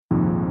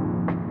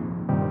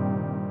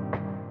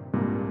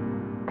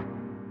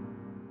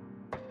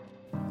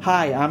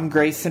Hi, I'm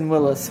Grayson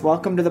Willis.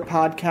 Welcome to the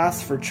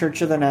podcast for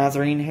Church of the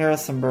Nazarene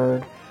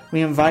Harrisonburg.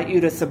 We invite you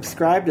to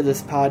subscribe to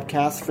this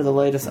podcast for the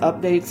latest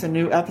updates and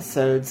new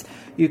episodes.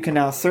 You can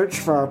now search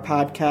for our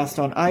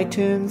podcast on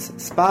iTunes,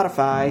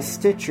 Spotify,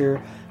 Stitcher,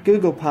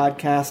 Google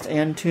Podcast,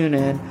 and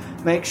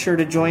TuneIn. Make sure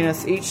to join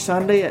us each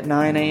Sunday at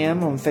 9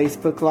 a.m. on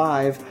Facebook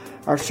Live.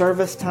 Our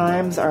service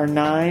times are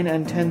 9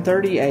 and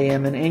 10:30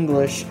 a.m. in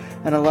English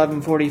and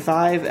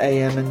 11:45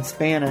 a.m. in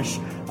Spanish.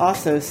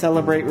 Also,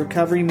 Celebrate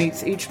Recovery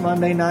meets each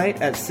Monday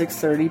night at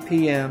 6:30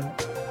 p.m.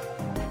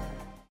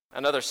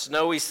 Another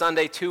snowy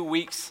Sunday, 2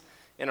 weeks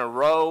in a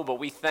row, but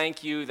we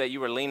thank you that you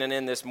were leaning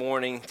in this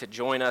morning to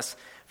join us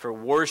for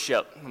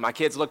worship. My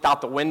kids looked out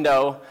the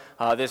window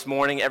this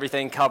morning,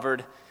 everything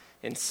covered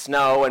in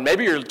snow, and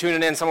maybe you're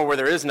tuning in somewhere where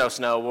there is no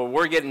snow. Well,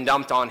 we're getting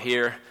dumped on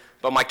here,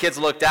 but my kids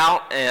looked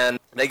out and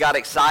they got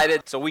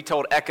excited, so we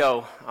told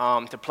Echo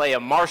to play a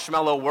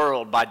Marshmallow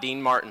World by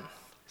Dean Martin.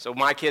 So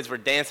my kids were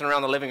dancing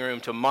around the living room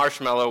to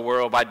Marshmallow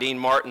World by Dean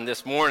Martin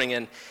this morning,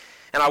 and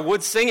I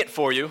would sing it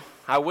for you.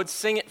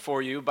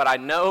 But I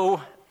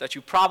know that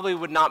you probably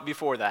would not be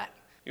for that.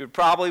 You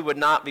probably would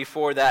not be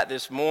for that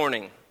this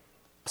morning.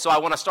 So I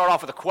want to start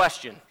off with a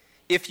question.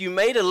 If you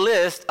made a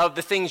list of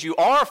the things you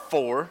are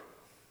for,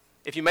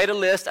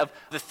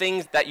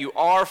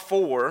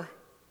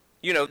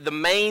 you know, the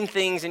main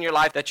things in your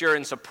life that you're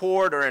in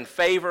support or in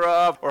favor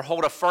of or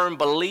hold a firm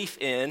belief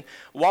in,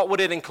 what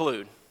would it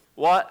include?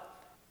 What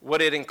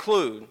would it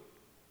include?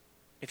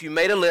 If you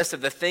made a list of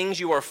the things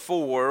you are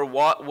for,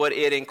 what would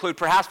it include?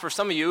 Perhaps for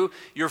some of you,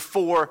 you're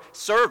for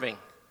serving.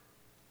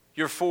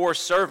 You're for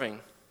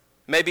serving.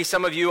 Maybe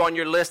some of you on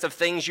your list of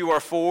things you are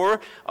for,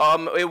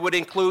 it would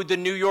include the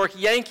New York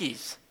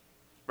Yankees.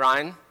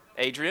 Brian,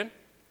 Adrian?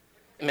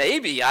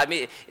 Maybe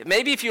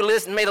if you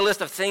made a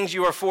list of things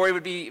you are for, it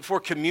would be for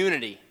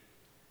community.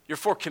 You're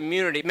for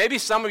community. Maybe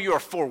some of you are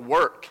for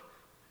work.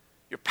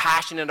 You're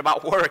passionate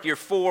about work. You're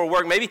for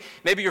work. Maybe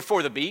you're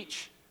for the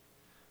beach,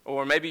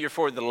 or maybe you're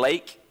for the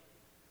lake,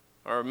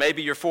 or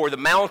maybe you're for the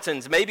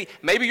mountains. Maybe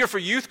you're for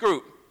youth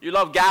group. You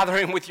love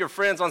gathering with your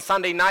friends on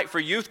Sunday night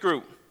for youth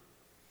group.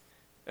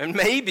 And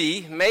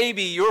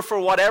maybe you're for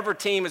whatever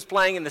team is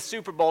playing in the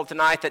Super Bowl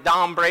tonight that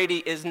Tom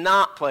Brady is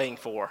not playing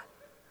for.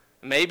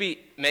 Maybe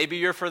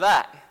you're for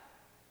that.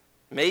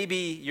 Maybe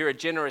you're a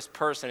generous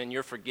person and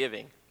you're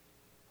forgiving.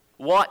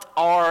 What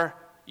are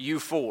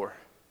you for?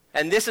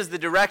 And this is the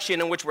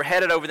direction in which we're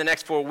headed over the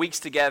next 4 weeks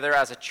together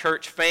as a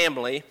church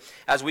family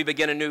as we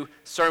begin a new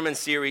sermon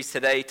series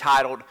today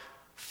titled,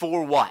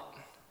 For What?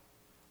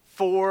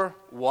 For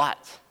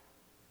what?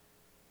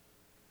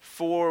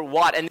 For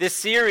what? And this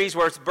series,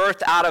 where it's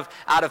birthed out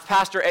of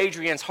Pastor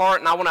Adrian's heart,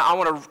 and I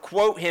want to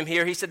quote him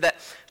here. He said that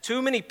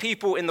too many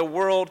people in the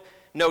world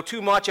know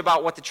too much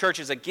about what the church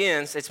is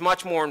against. It's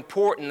much more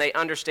important they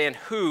understand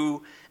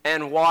who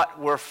and what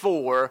we're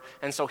for.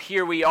 And so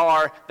here we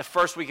are, the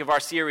first week of our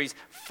series,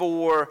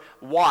 For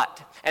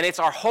What? And it's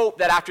our hope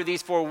that after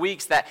these 4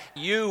 weeks that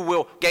you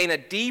will gain a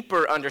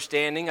deeper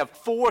understanding of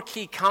 4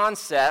 key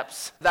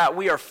concepts that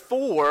we are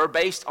for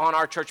based on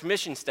our church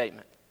mission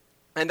statement.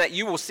 And that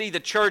you will see the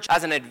church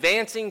as an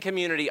advancing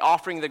community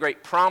offering the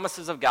great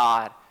promises of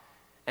God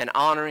and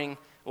honoring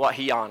what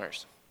He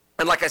honors.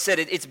 And like I said,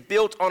 it's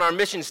built on our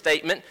mission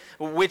statement,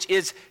 which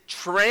is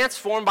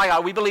transformed by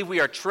God. We believe we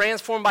are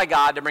transformed by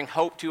God to bring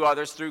hope to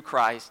others through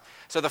Christ.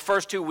 So the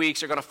first 2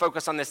 weeks are going to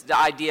focus on the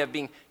idea of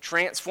being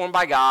transformed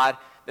by God.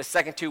 The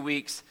second 2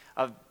 weeks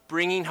of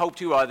bringing hope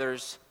to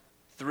others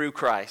through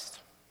Christ.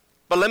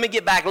 But let me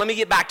get back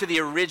to the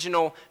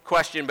original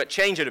question, but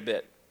change it a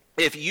bit.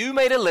 If you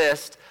made a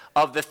list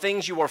of the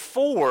things you are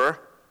for,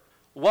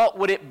 what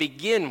would it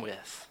begin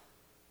with?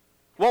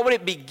 What would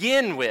it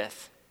begin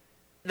with?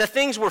 The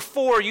things we're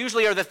for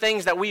usually are the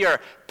things that we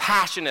are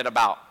passionate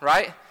about,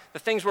 right? The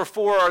things we're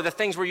for are the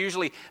things we're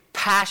usually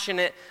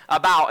passionate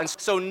about. And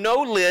so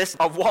no list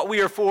of what we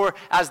are for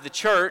as the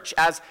church,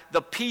 as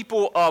the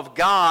people of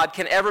God,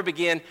 can ever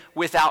begin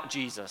without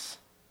Jesus.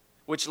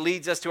 Which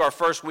leads us to our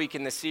first week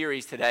in the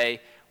series today.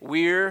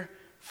 We're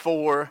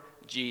for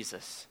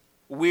Jesus.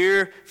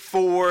 We're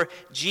for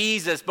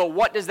Jesus. But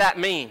what does that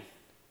mean?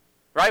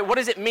 Right? What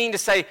does it mean to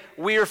say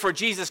we're for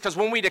Jesus? Because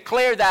when we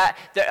declare that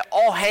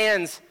all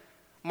hands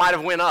might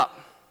have went up.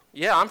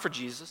 Yeah, I'm for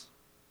Jesus.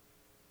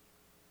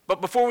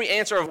 But before we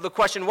answer the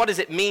question, what does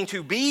it mean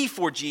to be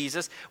for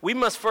Jesus, we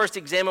must first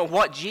examine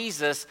what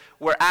Jesus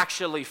we're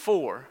actually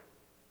for.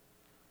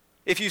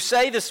 If you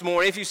say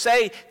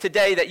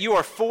today that you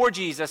are for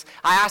Jesus,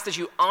 I ask that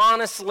you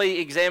honestly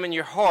examine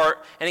your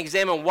heart and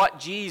examine what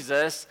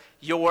Jesus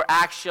you're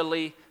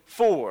actually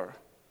for.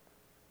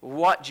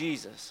 What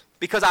Jesus?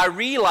 Because I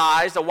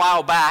realized a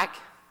while back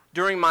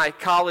during my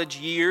college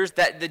years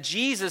that the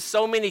Jesus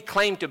so many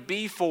claim to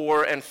be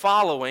for and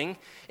following,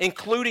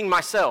 including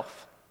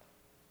myself,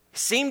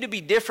 seemed to be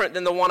different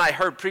than the one I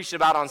heard preached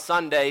about on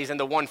Sundays and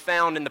the one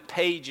found in the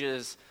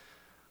pages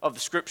of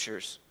the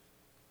Scriptures.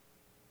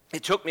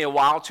 It took me a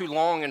while, too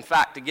long in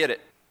fact, to get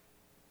it.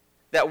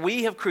 That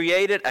we have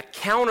created a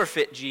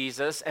counterfeit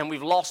Jesus and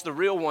we've lost the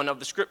real one of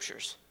the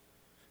Scriptures.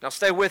 Now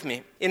stay with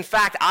me. In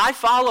fact, I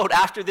followed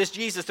after this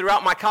Jesus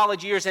throughout my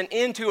college years and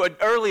into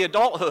early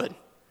adulthood.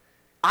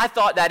 I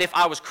thought that if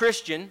I was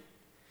Christian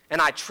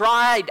and I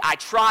tried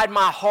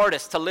my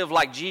hardest to live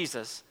like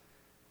Jesus,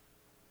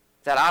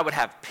 that I would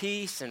have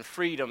peace and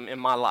freedom in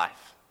my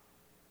life.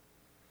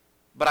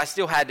 But I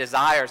still had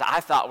desires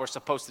I thought were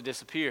supposed to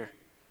disappear.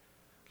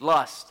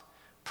 Lust,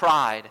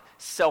 pride,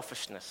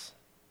 selfishness.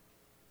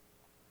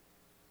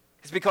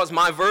 It's because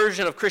my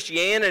version of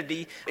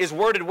Christianity is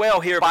worded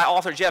well here by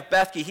author Jeff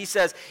Bethke. He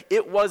says,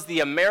 it was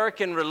the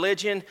American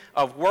religion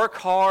of work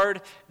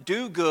hard,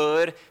 do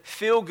good,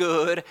 feel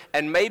good,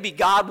 and maybe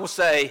God will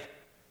say,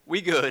 we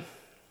good.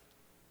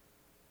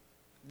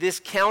 This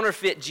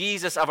counterfeit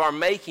Jesus of our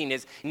making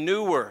is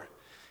newer,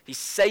 he's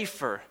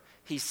safer,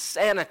 he's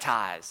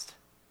sanitized,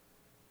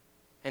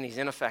 and he's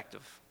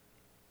ineffective.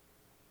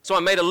 So I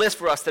made a list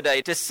for us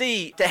today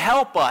to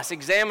help us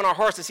examine our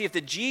hearts to see if the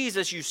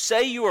Jesus you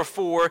say you are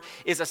for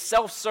is a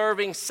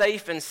self-serving,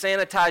 safe, and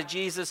sanitized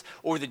Jesus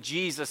or the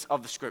Jesus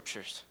of the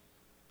Scriptures.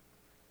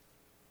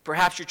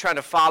 Perhaps you're trying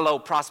to follow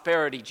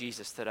prosperity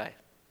Jesus today.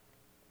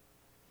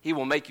 He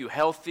will make you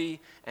healthy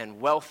and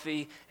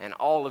wealthy, and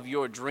all of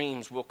your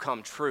dreams will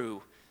come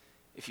true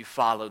if you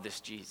follow this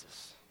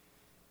Jesus.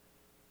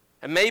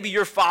 And maybe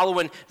you're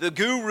following the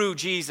guru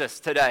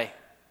Jesus today.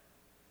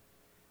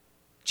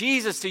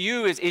 Jesus to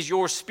you is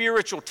your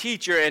spiritual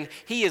teacher, and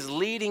he is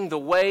leading the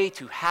way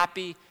to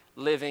happy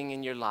living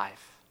in your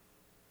life.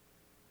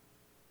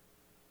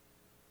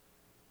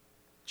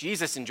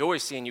 Jesus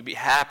enjoys seeing you be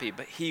happy,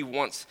 but he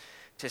wants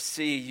to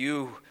see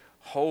you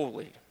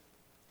holy.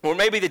 Or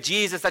maybe the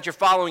Jesus that you're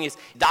following is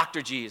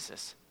Dr.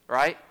 Jesus,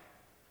 right?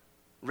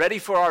 Ready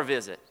for our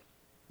visit,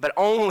 but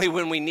only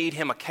when we need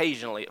him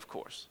occasionally, of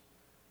course.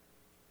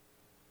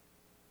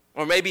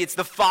 Or maybe it's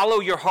the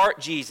follow your heart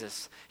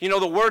Jesus. You know,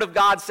 the Word of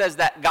God says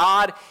that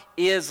God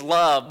is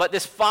love. But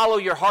this follow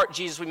your heart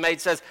Jesus we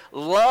made says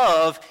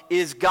love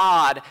is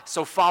God,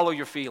 so follow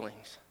your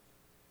feelings.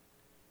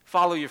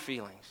 Follow your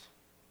feelings.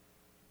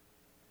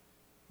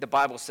 The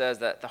Bible says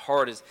that the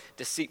heart is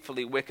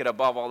deceitfully wicked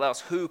above all else.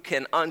 Who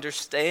can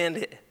understand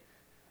it?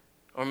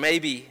 Or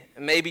maybe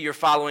you're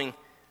following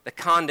the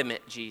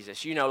condiment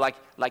Jesus. You know,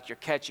 like your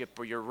ketchup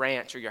or your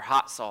ranch or your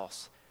hot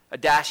sauce. A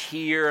dash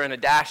here and a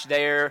dash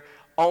there.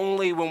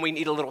 Only when we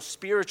need a little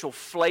spiritual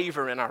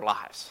flavor in our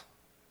lives.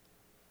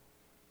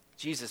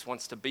 Jesus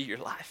wants to be your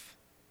life.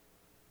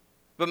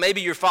 But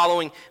maybe you're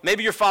following the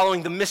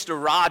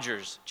Mr.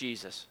 Rogers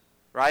Jesus,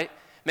 right?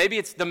 Maybe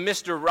it's the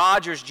Mr.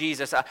 Rogers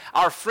Jesus,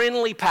 our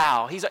friendly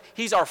pal.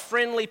 He's our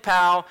friendly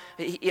pal.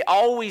 He's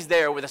always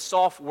there with a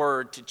soft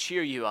word to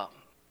cheer you up.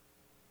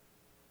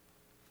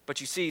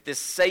 But you see, this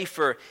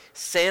safer,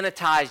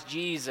 sanitized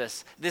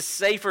Jesus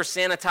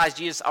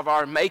of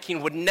our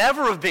making would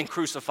never have been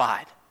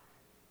crucified.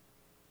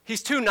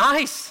 He's too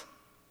nice.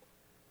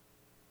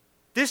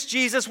 This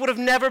Jesus would have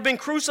never been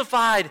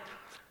crucified.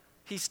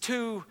 He's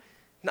too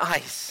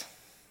nice.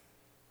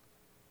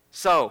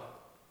 So,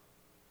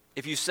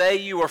 if you say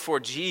you are for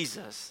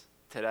Jesus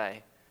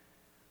today,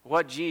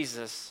 what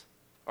Jesus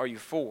are you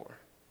for?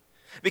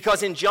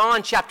 Because in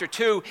John chapter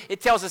 2,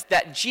 it tells us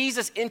that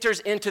Jesus enters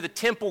into the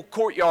temple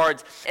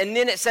courtyards, and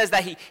then it says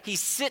that he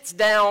sits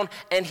down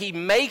and he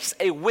makes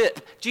a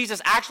whip.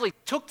 Jesus actually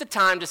took the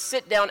time to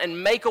sit down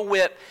and make a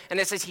whip, and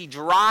it says he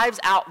drives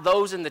out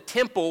those in the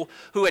temple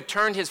who had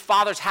turned his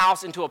Father's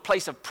house into a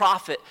place of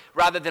profit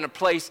rather than a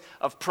place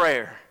of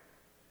prayer.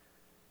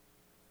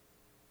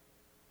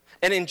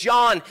 And in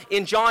John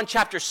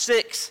chapter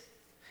 6,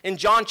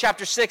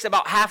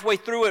 about halfway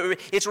through it,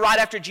 it's right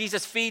after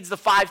Jesus feeds the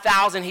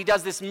 5,000. He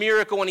does this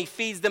miracle and he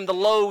feeds them the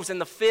loaves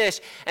and the fish.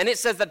 And it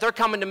says that they're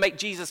coming to make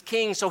Jesus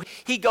king. So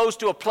he goes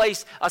to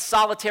a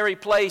solitary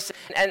place.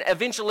 And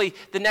eventually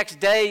the next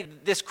day,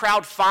 this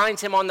crowd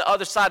finds him on the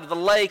other side of the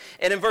lake.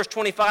 And in verse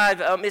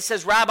 25, it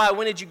says, "Rabbi,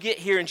 when did you get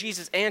here?" And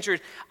Jesus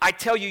answered, "I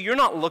tell you, you're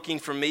not looking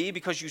for me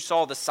because you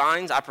saw the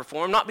signs I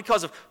performed, not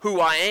because of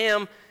who I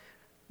am,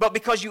 but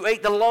because you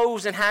ate the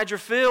loaves and had your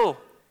fill."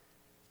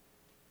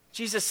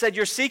 Jesus said,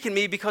 you're seeking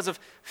me because of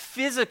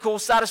physical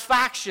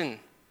satisfaction,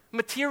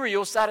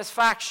 material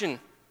satisfaction.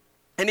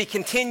 And he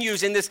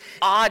continues in this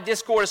odd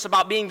discourse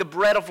about being the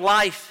bread of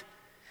life.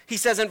 He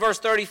says in verse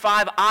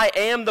 35, "I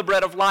am the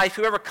bread of life.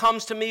 Whoever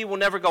comes to me will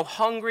never go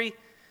hungry,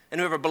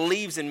 and whoever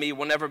believes in me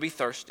will never be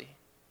thirsty."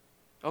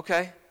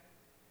 Okay.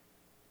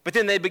 But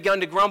then they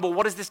begun to grumble.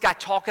 What is this guy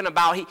talking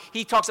about?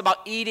 He talks about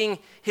eating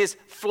his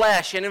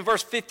flesh. And in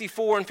verse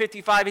 54 and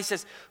 55, he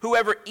says,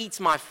 "Whoever eats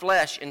my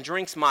flesh and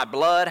drinks my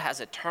blood has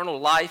eternal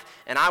life,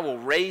 and I will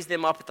raise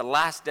them up at the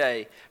last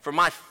day. For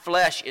my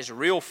flesh is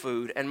real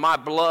food, and my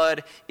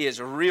blood is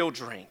real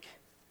drink."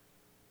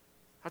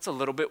 That's a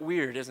little bit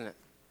weird, isn't it?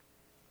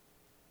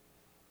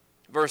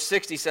 Verse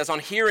 60 says, "On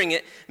hearing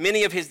it,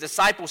 many of his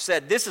disciples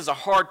said, 'This is a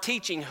hard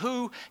teaching.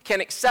 Who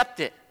can accept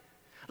it?'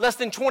 Less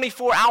than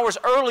 24 hours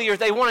earlier,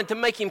 they wanted to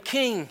make him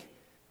king.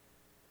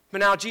 But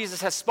now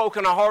Jesus has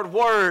spoken a hard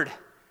word,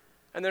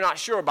 and they're not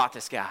sure about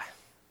this guy."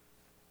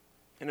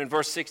 And in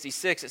verse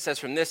 66, it says,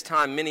 "From this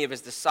time, many of his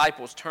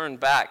disciples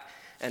turned back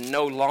and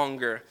no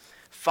longer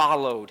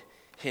followed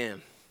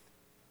him.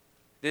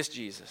 This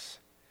Jesus.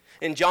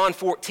 In John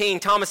 14,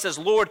 Thomas says,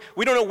 Lord,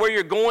 we don't know where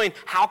you're going.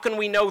 How can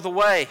we know the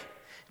way?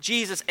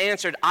 Jesus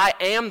answered, I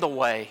am the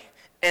way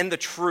and the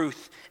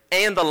truth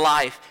and the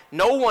life.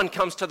 No one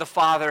comes to the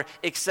Father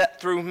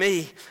except through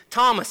me.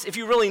 Thomas, if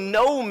you really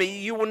know me,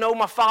 you will know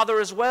my Father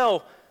as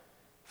well.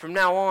 From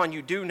now on,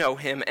 you do know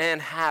him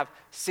and have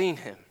seen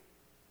him.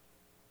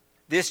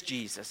 This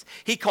Jesus,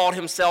 he called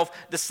himself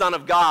the Son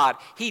of God.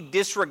 He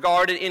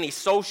disregarded any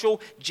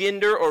social,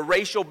 gender, or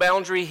racial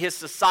boundary his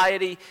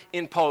society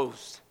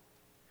imposed.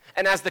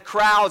 And as the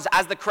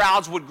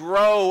crowds would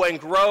grow and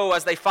grow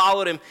as they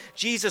followed him,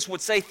 Jesus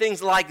would say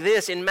things like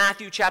this in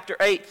Matthew chapter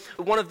 8.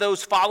 One of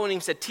those following him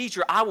said,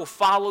 Teacher, I will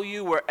follow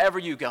you wherever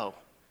you go.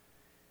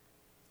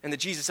 And the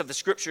Jesus of the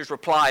Scriptures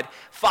replied,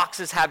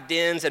 Foxes have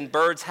dens and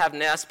birds have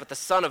nests, but the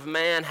Son of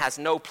Man has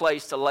no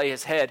place to lay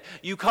his head.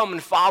 You come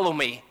and follow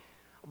me.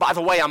 By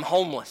the way, I'm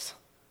homeless.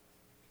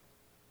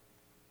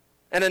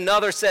 And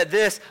another said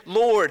this,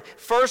 Lord,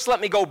 first let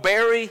me go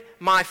bury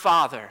my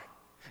father.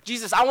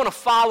 Jesus, I want to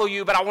follow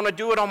you, but I want to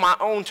do it on my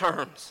own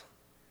terms.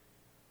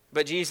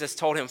 But Jesus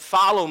told him,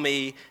 follow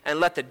me and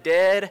let the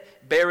dead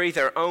bury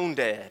their own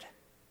dead.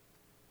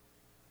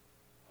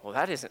 Well,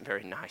 that isn't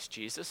very nice,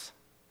 Jesus.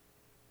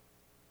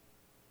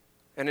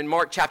 And in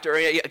Mark chapter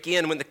 8,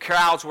 again, when the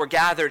crowds were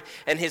gathered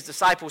and his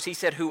disciples, he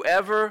said,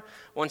 whoever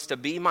wants to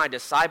be my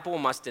disciple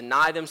must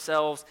deny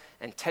themselves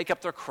and take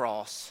up their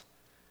cross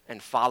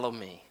and follow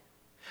me.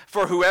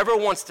 For whoever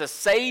wants to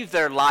save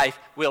their life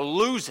will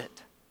lose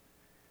it.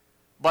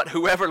 But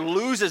whoever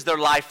loses their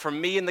life for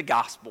me and the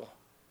gospel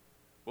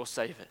will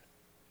save it.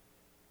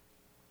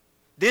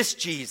 This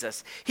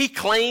Jesus, he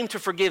claimed to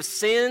forgive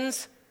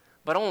sins,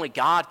 but only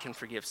God can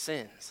forgive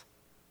sins.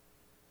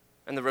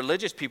 And the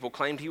religious people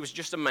claimed he was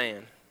just a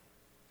man.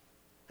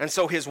 And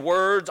so his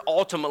words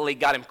ultimately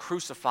got him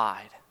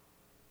crucified.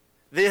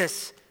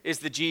 This is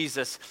the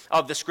Jesus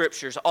of the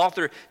Scriptures.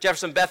 Author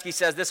Jefferson Bethke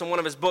says this in one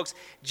of his books,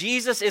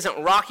 Jesus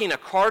isn't rocking a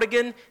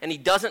cardigan and he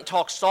doesn't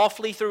talk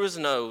softly through his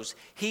nose.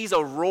 He's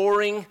a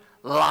roaring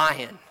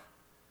lion.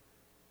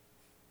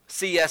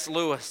 C.S.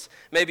 Lewis,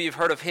 maybe you've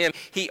heard of him.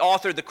 He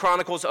authored the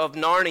Chronicles of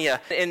Narnia.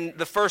 In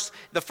the first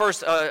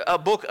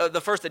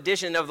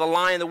edition of The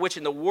Lion, the Witch,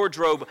 and the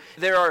Wardrobe,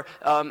 there are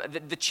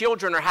the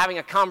children are having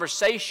a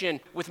conversation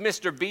with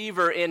Mr.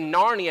 Beaver in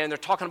Narnia, and they're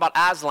talking about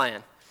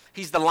Aslan.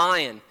 He's the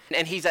lion,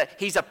 and he's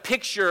a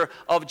picture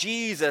of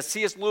Jesus.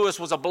 C.S. Lewis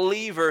was a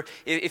believer,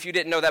 if you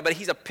didn't know that, but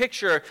he's a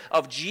picture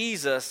of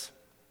Jesus.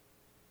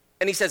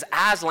 And he says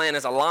Aslan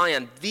is a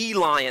lion,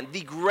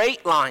 the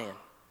great lion.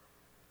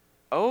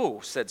 Oh,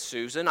 said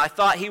Susan, I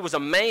thought he was a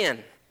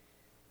man.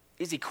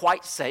 Is he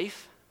quite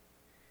safe?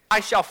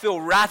 I shall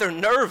feel rather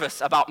nervous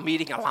about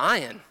meeting a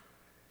lion.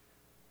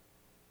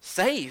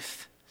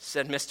 Safe,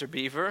 said Mr.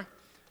 Beaver.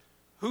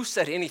 Who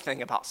said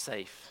anything about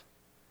safe?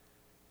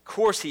 Of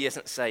course he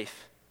isn't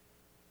safe,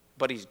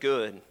 but he's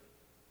good.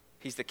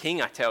 He's the king,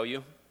 I tell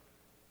you.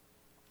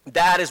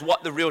 That is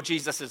what the real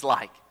Jesus is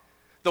like,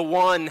 the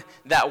one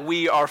that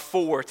we are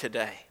for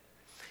today.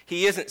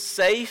 He isn't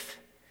safe.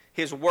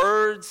 His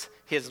words,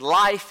 his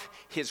life,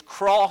 his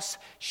cross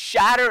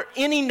shatter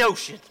any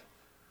notion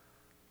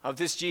of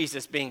this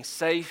Jesus being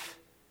safe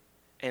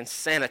and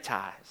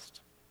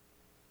sanitized.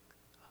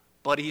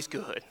 But he's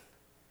good.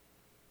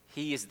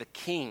 He is the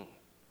king,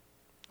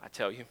 I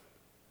tell you.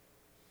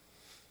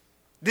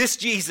 This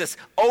Jesus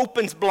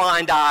opens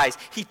blind eyes.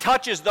 He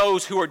touches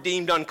those who are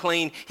deemed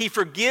unclean. He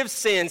forgives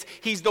sins.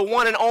 He's the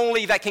one and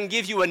only that can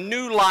give you a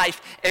new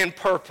life and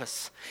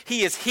purpose.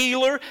 He is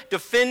healer,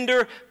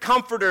 defender,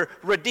 comforter,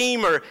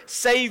 redeemer,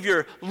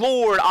 savior,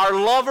 Lord, our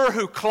lover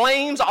who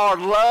claims our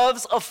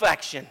love's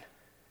affection.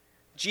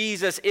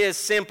 Jesus is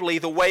simply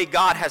the way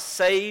God has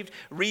saved,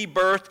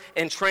 rebirthed,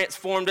 and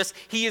transformed us.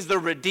 He is the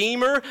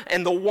redeemer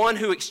and the one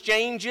who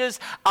exchanges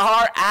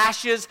our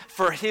ashes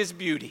for his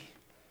beauty.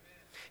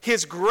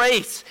 His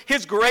grace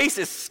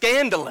is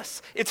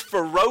scandalous. It's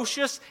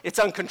ferocious, it's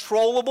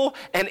uncontrollable,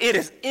 and it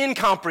is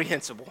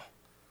incomprehensible.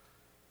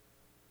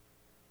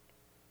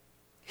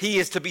 He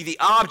is to be the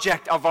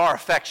object of our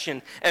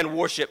affection and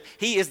worship.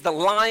 He is the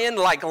lion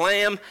like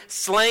lamb,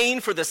 slain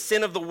for the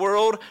sin of the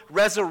world,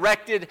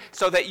 resurrected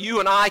so that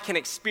you and I can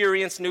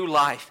experience new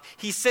life.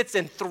 He sits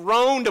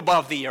enthroned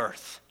above the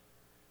earth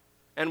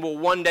and will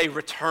one day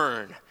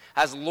return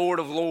as Lord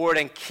of Lords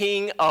and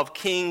King of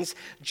Kings,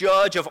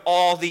 Judge of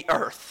all the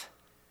earth.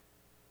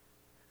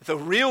 The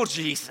real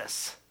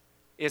Jesus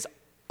is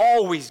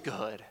always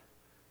good,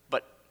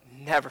 but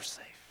never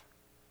safe.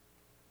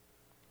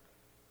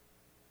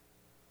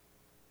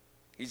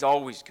 He's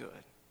always good,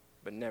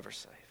 but never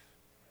safe.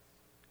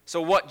 So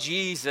what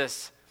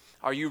Jesus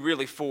are you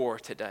really for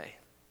today?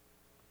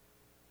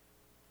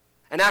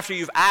 And after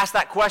you've asked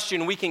that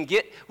question, we can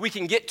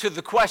get to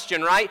the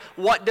question, right?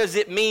 What does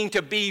it mean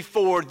to be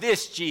for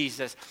this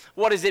Jesus?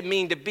 What does it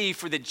mean to be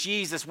for the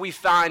Jesus we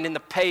find in the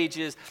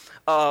pages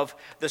of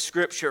the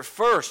Scripture?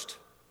 First,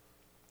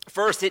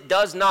 First, it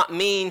does not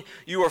mean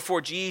you are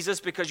for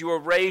Jesus because you were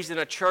raised in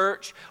a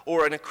church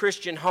or in a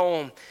Christian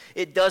home.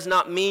 It does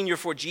not mean you're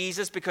for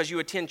Jesus because you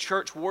attend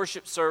church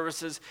worship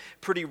services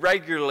pretty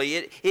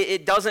regularly.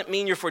 It doesn't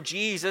mean you're for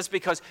Jesus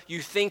because you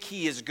think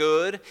he is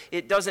good.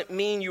 It doesn't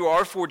mean you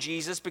are for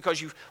Jesus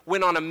because you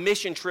went on a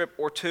mission trip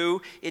or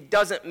two. It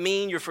doesn't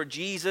mean you're for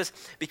Jesus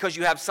because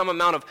you have some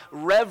amount of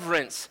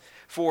reverence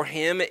for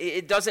him.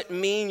 It doesn't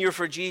mean you're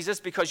for Jesus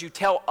because you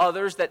tell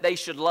others that they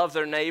should love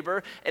their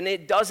neighbor. And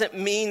it doesn't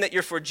mean that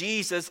you're for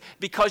Jesus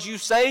because you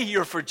say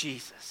you're for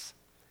Jesus.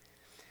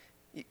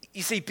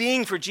 You see,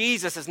 being for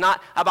Jesus is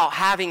not about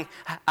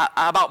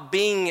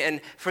being and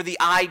for the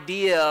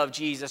idea of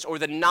Jesus or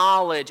the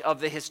knowledge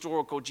of the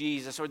historical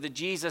Jesus or the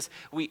Jesus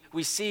we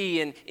see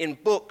in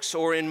books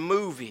or in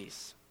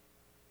movies.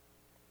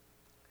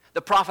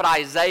 The prophet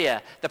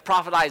Isaiah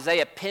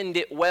penned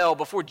it well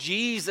before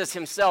Jesus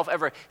himself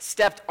ever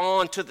stepped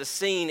onto the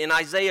scene. In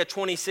Isaiah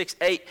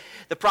 26:8,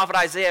 the prophet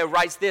Isaiah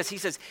writes this. He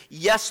says,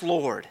 "Yes,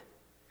 Lord,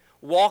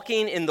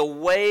 walking in the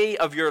way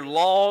of your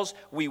laws,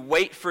 we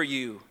wait for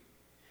you.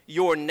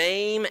 Your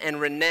name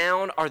and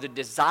renown are the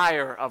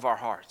desire of our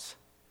hearts."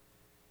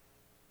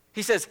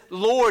 He says,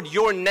 Lord,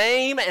 your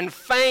name and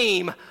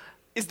fame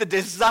is the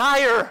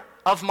desire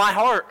of my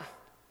heart.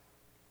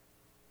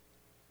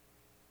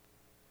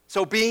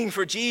 So being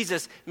for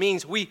Jesus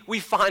means we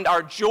find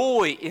our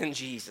joy in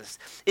Jesus.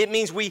 It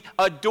means we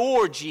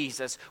adore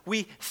Jesus.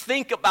 We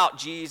think about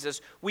Jesus.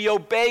 We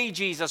obey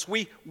Jesus.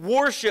 We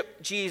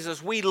worship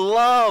Jesus. We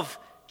love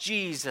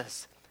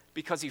Jesus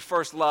because he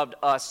first loved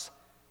us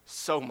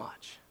so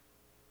much.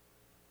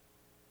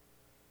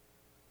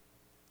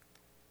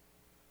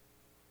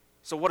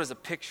 So what does a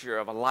picture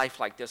of a life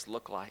like this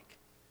look like?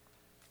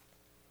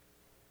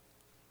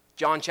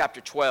 John chapter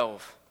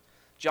 12.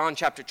 John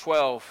chapter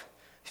 12.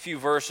 A few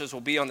verses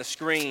will be on the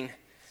screen.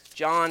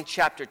 John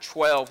chapter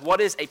 12. What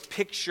does a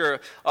picture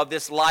of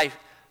this life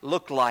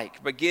look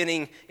like?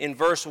 Beginning in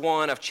verse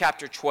 1 of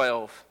chapter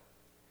 12.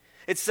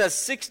 It says,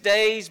 6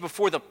 days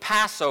before the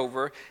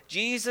Passover,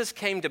 Jesus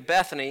came to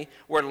Bethany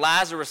where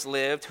Lazarus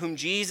lived, whom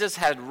Jesus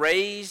had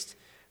raised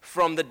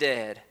from the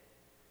dead.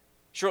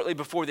 Shortly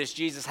before this,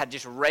 Jesus had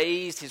just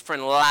raised his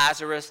friend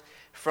Lazarus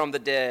from the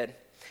dead.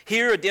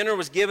 Here a dinner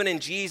was given in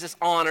Jesus'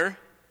 honor.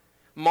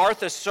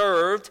 Martha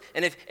served,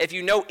 and if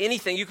you know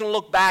anything, you can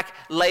look back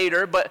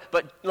later,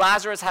 but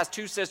Lazarus has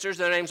two sisters.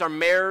 Their names are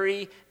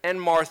Mary and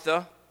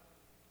Martha.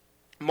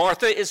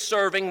 Martha is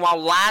serving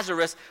while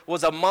Lazarus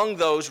was among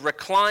those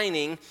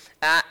reclining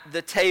at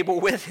the table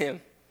with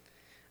him.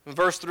 In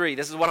verse 3,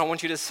 this is what I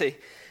want you to see.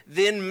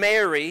 Then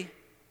Mary,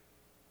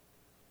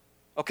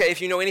 okay, if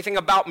you know anything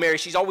about Mary,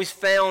 she's always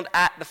found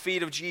at the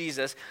feet of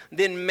Jesus.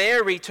 Then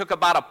Mary took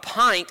about a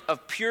pint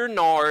of pure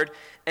nard,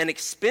 an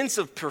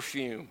expensive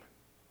perfume.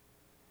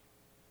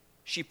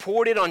 She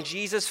poured it on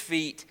Jesus'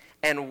 feet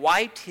and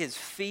wiped his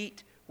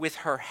feet with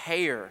her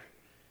hair.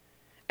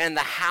 And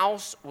the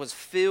house was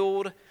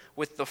filled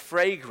with the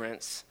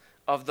fragrance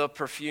of the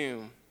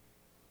perfume.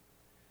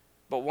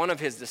 But one of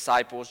his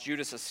disciples,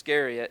 Judas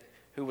Iscariot,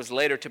 who was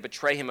later to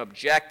betray him,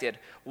 objected.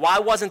 Why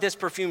wasn't this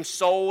perfume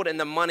sold and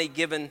the money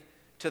given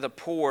to the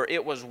poor?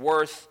 It was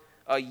worth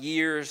a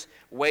year's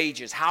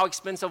wages. How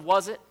expensive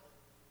was it?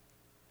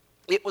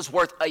 It was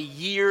worth a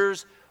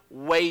year's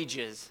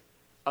wages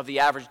of the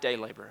average day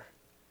laborer.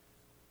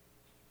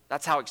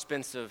 That's how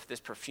expensive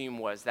this perfume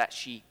was that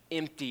she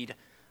emptied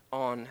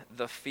on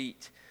the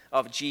feet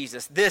of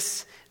Jesus.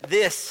 This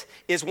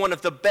is one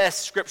of the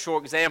best scriptural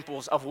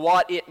examples of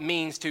what it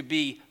means to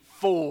be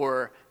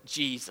for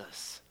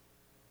Jesus.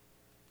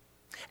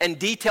 And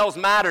details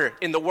matter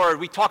in the Word.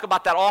 We talk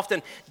about that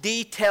often.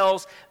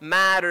 Details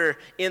matter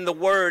in the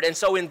Word. And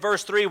so in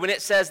verse 3, when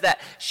it says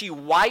that she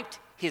wiped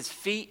his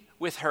feet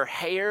with her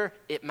hair,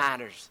 it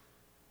matters.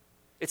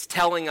 It's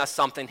telling us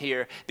something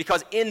here.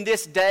 Because in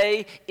this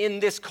day, in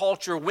this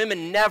culture,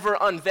 women never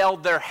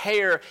unveiled their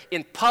hair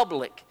in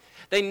public.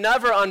 They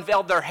never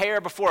unveiled their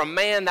hair before a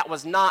man that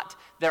was not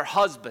their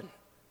husband.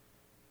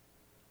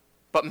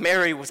 But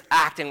Mary was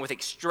acting with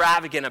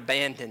extravagant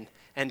abandon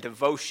and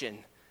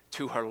devotion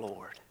to her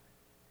Lord.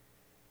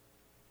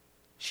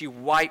 She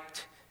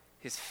wiped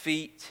his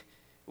feet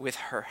with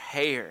her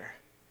hair.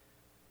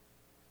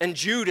 And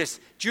Judas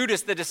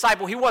the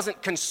disciple, he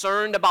wasn't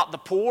concerned about the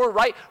poor,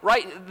 right?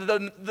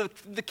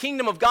 The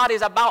kingdom of God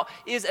is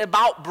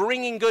about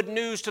bringing good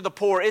news to the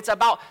poor. It's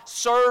about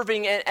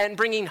serving and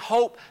bringing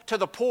hope to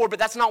the poor, but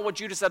that's not what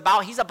Judas is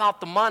about. He's about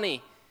the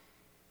money.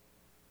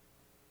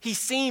 He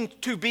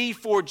seemed to be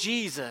for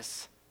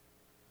Jesus,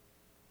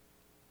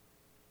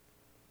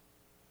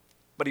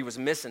 but he was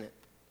missing it.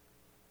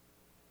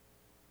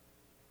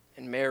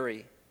 And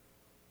Mary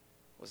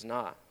was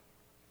not.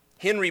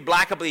 Henry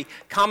Blackaby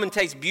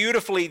commentates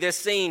beautifully this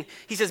scene.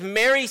 He says,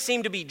 Mary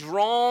seemed to be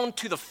drawn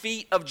to the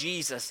feet of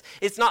Jesus.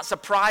 It's not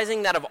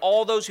surprising that of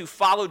all those who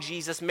followed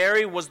Jesus,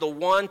 Mary was the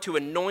one to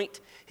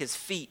anoint his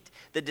feet.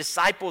 The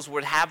disciples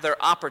would have their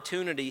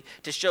opportunity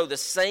to show the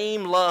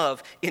same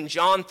love in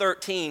John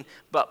 13,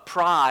 but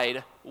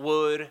pride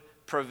would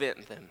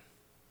prevent them.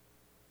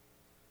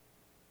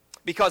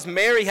 Because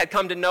Mary had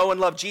come to know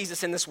and love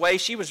Jesus in this way,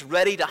 she was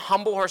ready to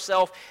humble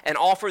herself and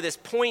offer this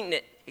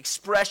poignant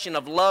expression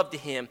of love to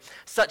him.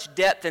 Such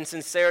depth and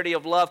sincerity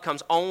of love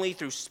comes only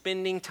through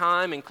spending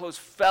time in close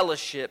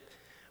fellowship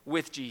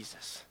with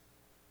Jesus.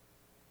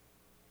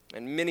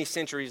 And many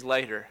centuries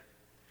later,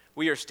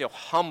 we are still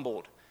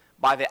humbled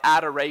by the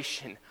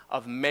adoration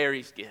of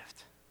Mary's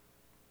gift.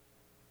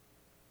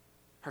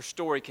 Her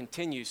story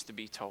continues to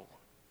be told.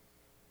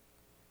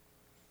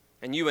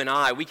 And you and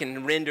I, we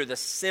can render the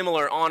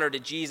similar honor to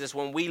Jesus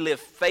when we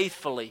live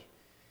faithfully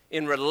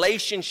in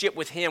relationship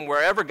with him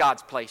wherever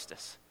God's placed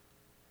us.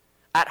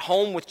 At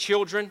home with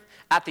children,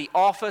 at the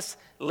office,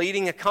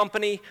 leading a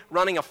company,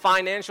 running a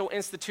financial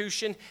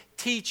institution,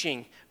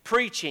 teaching,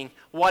 preaching,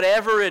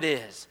 whatever it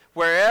is,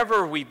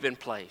 wherever we've been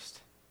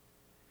placed.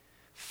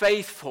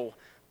 Faithful,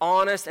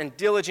 honest, and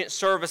diligent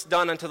service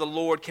done unto the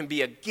Lord can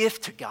be a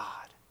gift to God.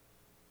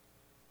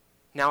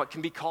 Now, it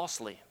can be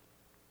costly.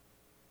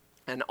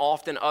 And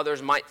often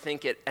others might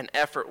think it an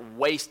effort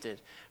wasted,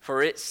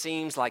 for it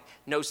seems like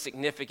no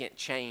significant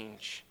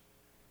change,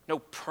 no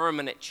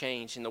permanent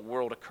change in the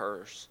world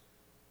occurs.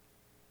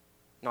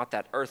 Not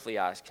that earthly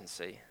eyes can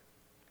see.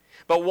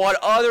 But what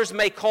others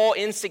may call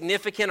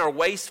insignificant or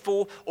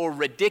wasteful or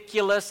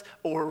ridiculous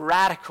or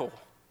radical,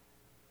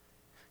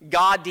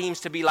 God deems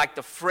to be like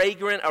the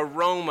fragrant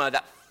aroma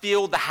that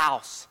filled the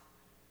house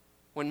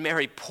when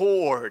Mary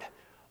poured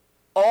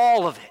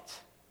all of it.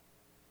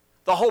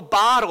 The whole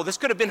bottle. This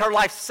could have been her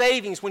life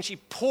savings when she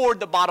poured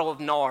the bottle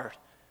of nard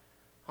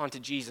onto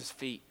Jesus'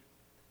 feet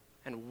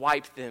and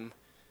wiped them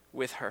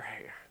with her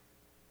hair.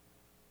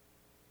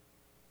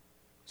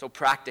 So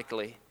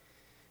practically,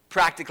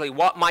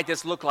 what might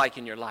this look like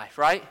in your life,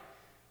 right?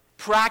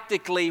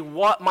 Practically,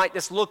 what might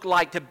this look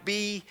like to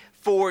be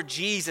for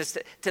Jesus,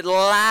 to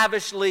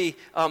lavishly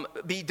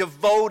be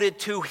devoted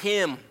to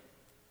him?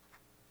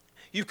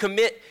 You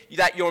commit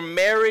that your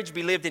marriage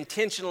be lived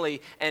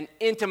intentionally and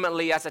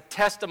intimately as a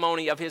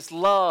testimony of his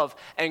love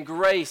and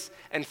grace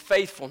and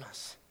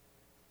faithfulness.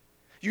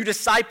 You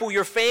disciple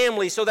your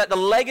family so that the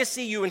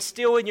legacy you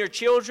instill in your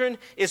children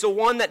is the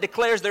one that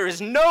declares there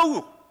is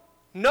no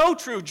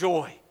true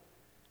joy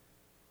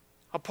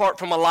apart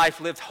from a life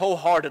lived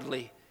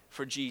wholeheartedly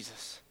for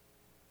Jesus.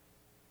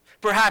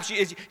 Perhaps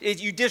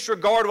you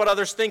disregard what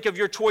others think of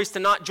your choice to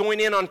not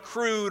join in on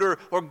crude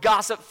or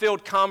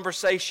gossip-filled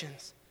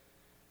conversations.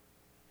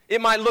 It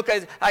might look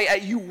as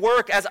you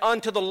work as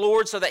unto the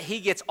Lord so that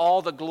he gets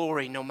all the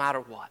glory no matter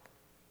what.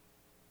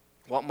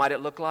 What might it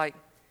look like?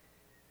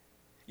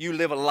 You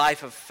live a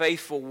life of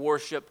faithful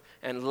worship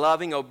and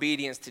loving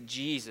obedience to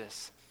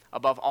Jesus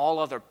above all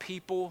other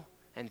people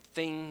and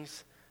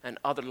things and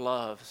other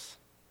loves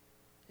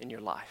in your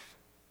life.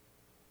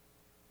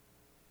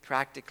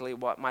 Practically,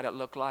 what might it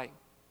look like?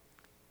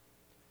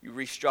 You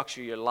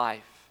restructure your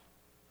life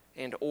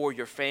and or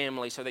your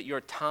family so that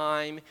your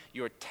time,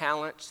 your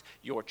talents,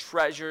 your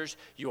treasures,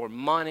 your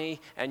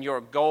money, and your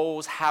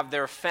goals have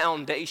their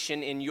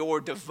foundation in your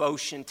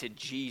devotion to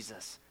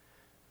Jesus,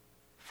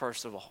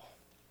 first of all.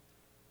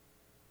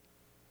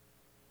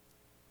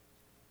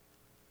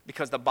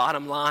 Because the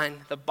bottom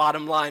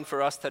line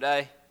for us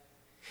today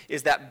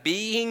is that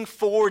being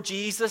for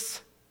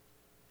Jesus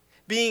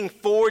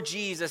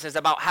is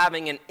about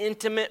having an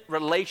intimate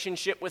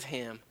relationship with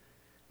him,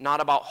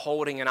 not about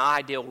holding an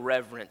ideal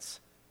reverence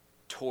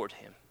toward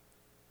him.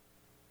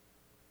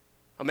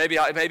 Or maybe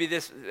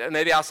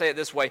I'll say it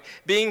this way.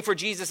 Being for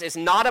Jesus is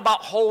not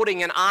about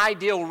holding an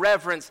ideal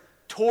reverence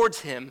towards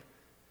him,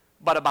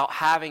 but about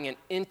having an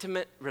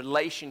intimate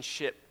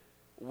relationship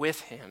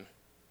with him.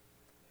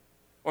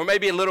 Or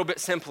maybe a little bit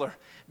simpler.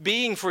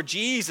 Being for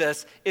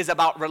Jesus is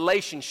about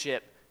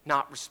relationship,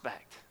 not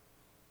respect.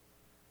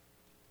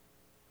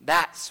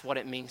 That's what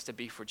it means to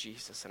be for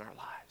Jesus in our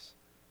lives.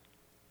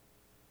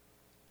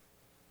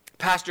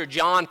 Pastor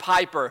John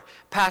Piper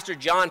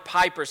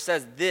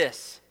says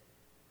this.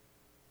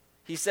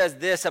 He says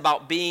this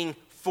about being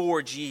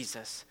for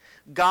Jesus.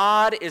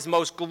 God is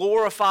most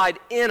glorified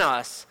in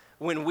us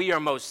when we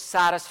are most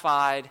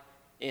satisfied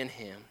in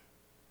him.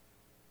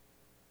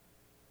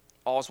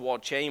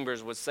 Oswald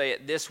Chambers would say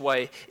it this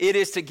way: it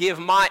is to give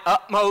my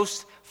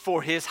utmost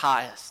for his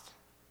highest.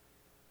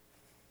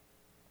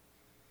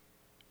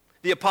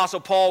 The Apostle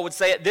Paul would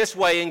say it this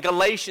way in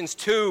Galatians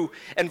 2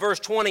 and verse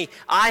 20,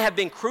 I have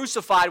been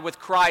crucified with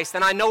Christ,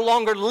 and I no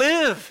longer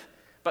live,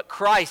 but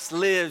Christ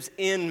lives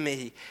in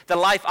me. The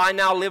life I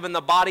now live in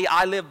the body,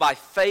 I live by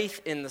faith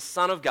in the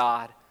Son of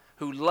God,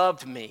 who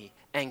loved me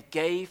and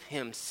gave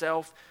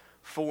himself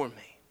for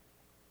me.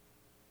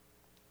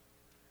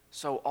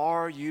 So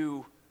are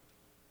you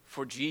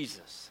for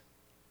Jesus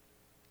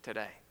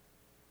today?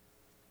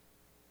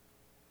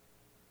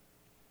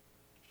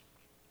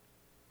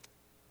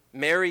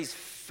 Mary's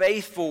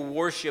faithful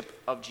worship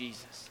of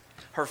Jesus.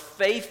 Her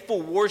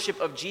faithful worship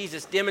of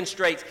Jesus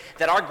demonstrates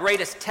that our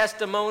greatest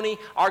testimony,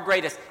 our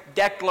greatest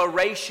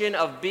declaration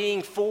of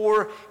being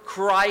for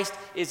Christ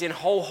is in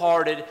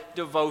wholehearted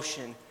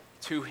devotion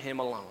to him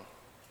alone.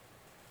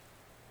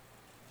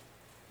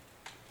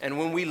 And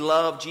when we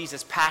love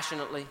Jesus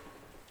passionately,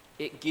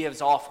 it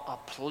gives off a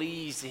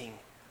pleasing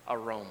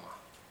aroma.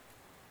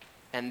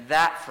 And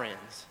that,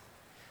 friends,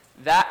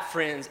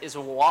 is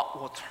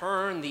what will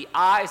turn the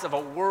eyes of a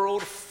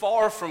world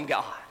far from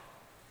God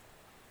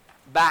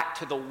back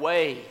to the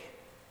way,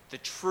 the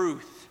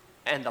truth,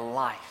 and the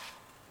life.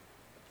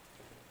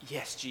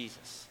 Yes,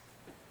 Jesus.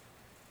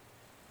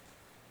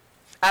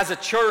 As a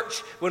church,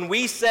 when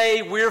we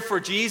say we're for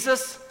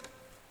Jesus,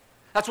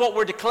 that's what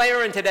we're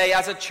declaring today.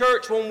 As a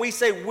church, when we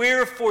say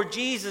we're for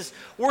Jesus,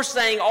 we're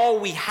saying all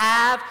we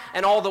have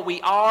and all that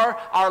we are,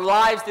 our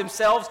lives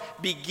themselves,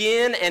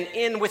 begin and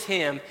end with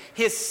Him,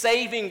 His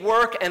saving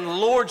work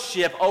and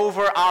lordship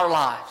over our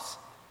lives.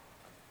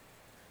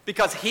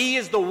 Because He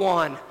is the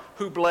one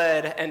who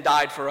bled and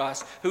died for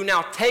us, who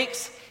now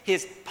takes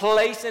His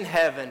place in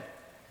heaven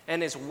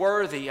and is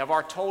worthy of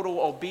our total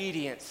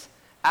obedience,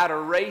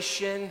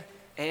 adoration,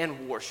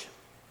 and worship.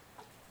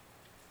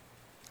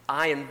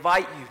 I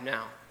invite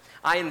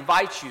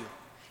you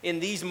in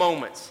these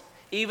moments,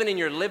 even in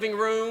your living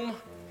room,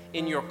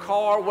 in your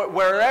car,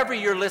 wherever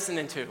you're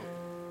listening to,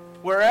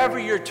 wherever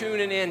you're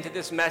tuning in to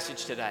this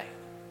message today,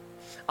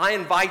 I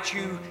invite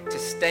you to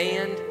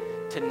stand,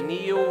 to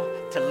kneel,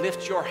 to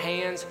lift your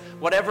hands,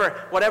 whatever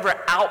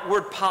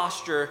outward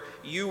posture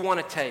you want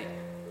to take,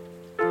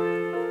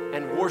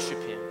 and worship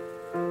Him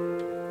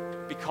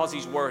because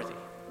He's worthy.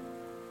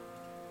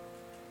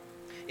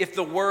 If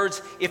the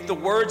words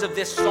of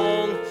this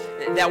song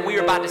that we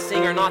are about to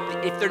sing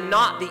if they're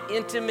not the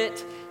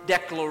intimate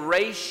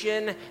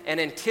declaration and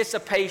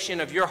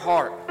anticipation of your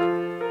heart,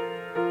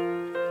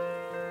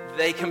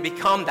 they can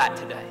become that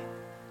today.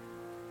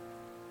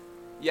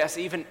 Yes,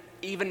 even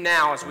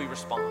now as we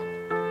respond.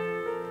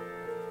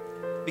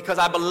 Because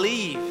I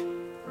believe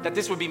that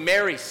this would be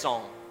Mary's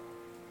song.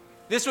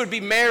 This would be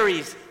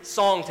Mary's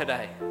song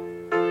today.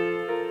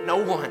 No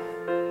one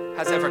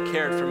has ever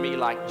cared for me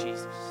like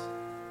Jesus.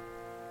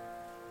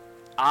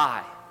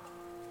 I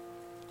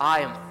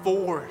am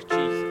for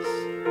Jesus.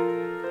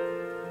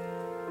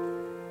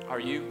 Are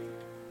you?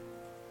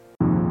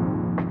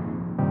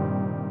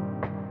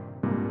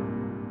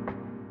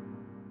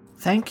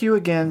 Thank you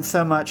again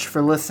so much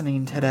for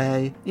listening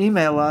today.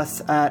 Email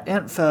us at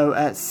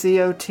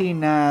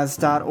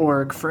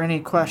info@cotnaz.org for any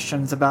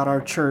questions about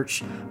our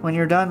church. When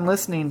you're done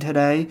listening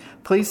today,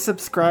 please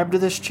subscribe to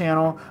this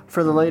channel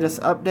for the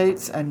latest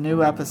updates and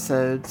new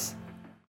episodes.